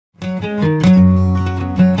Hello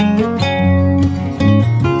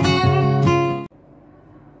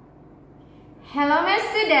my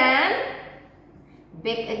student,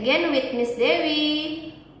 back again with Miss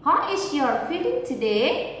Dewi. How is your feeling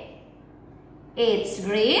today? It's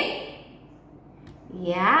great?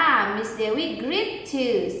 Yeah, Miss Dewi great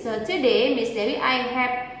too. So today Miss Dewi I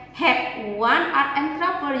have one art and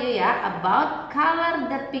craft for you about color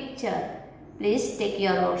the picture. Please take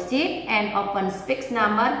your worksheet and open speech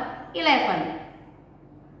number 11.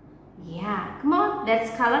 Yeah, come on,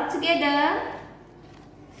 let's color together.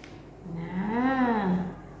 Nah,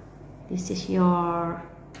 this is your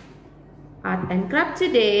art and craft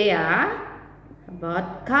today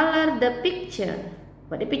about color the picture.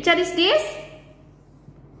 What the picture is this?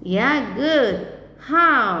 Yeah, good.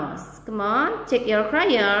 House. Come on, check your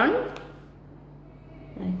crayon.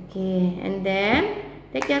 Okay, and then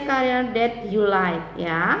take your crayon that you like,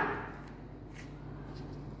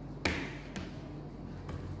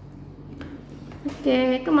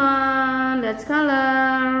 Okay, come on, let's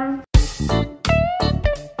color.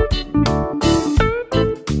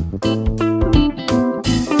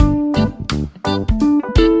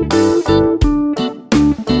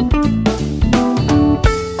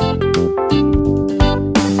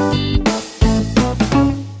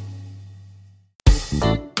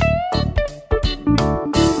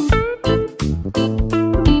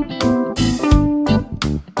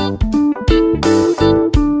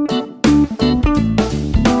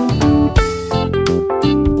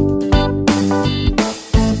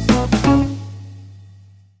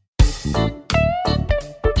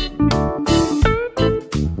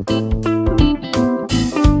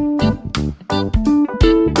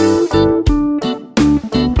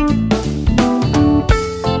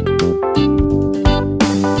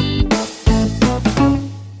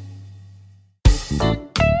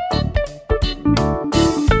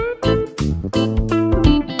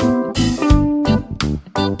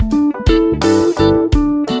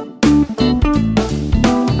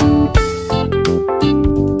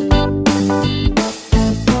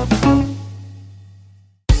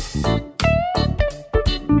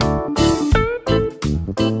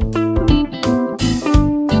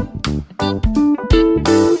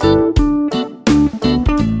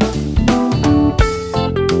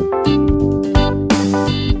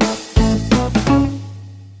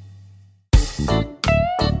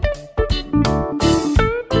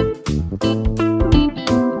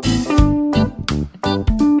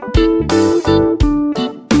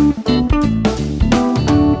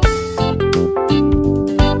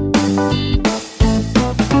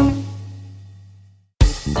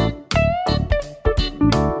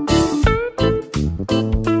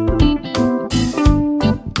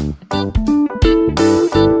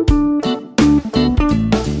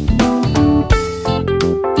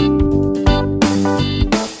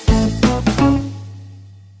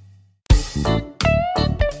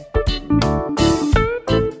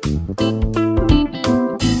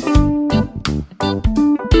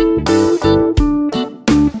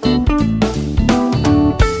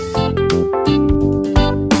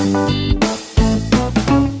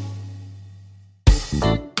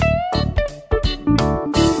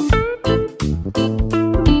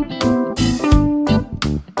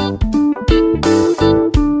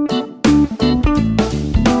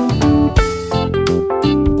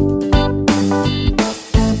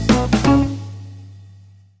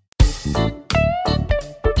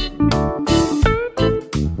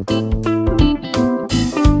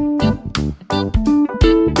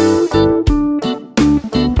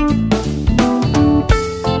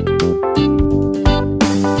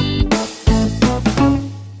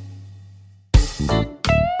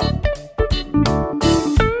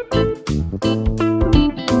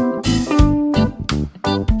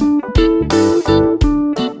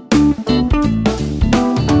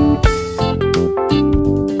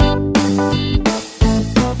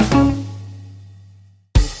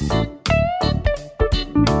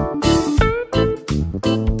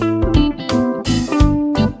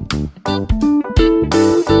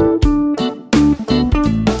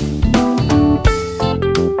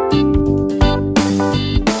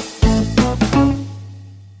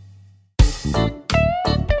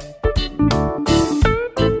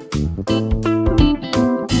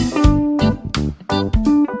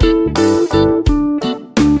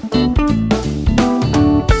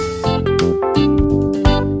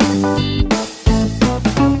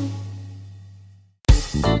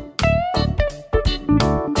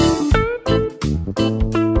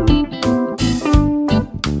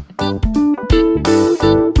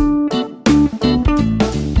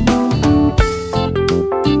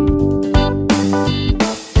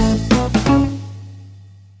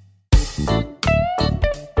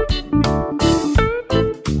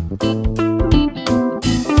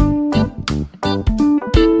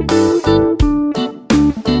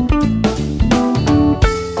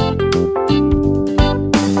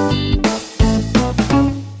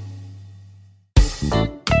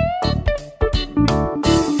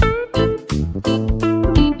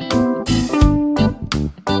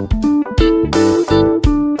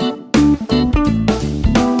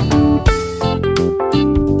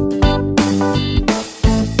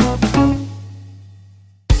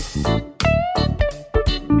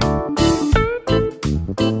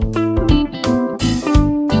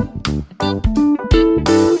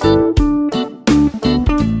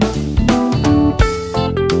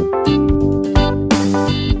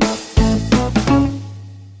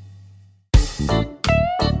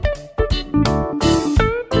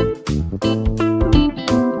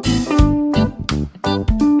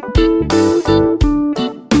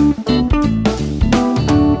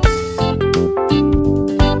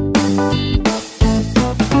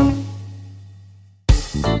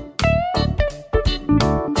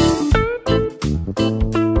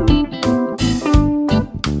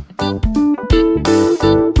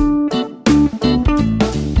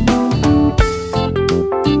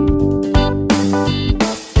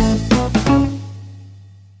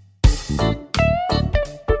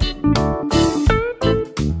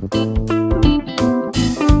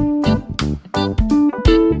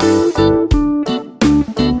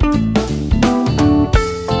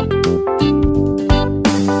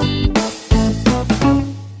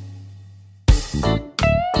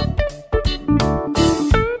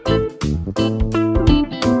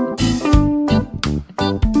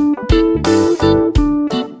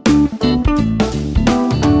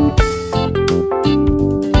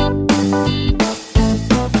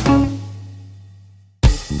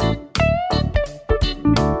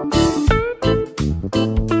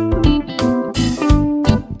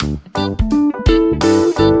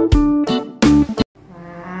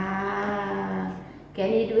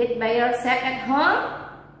 Can you do it by yourself at home?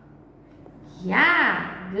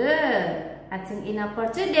 Yeah, good. I think enough for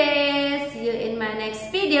today. See you in my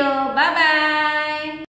next video. Bye-bye.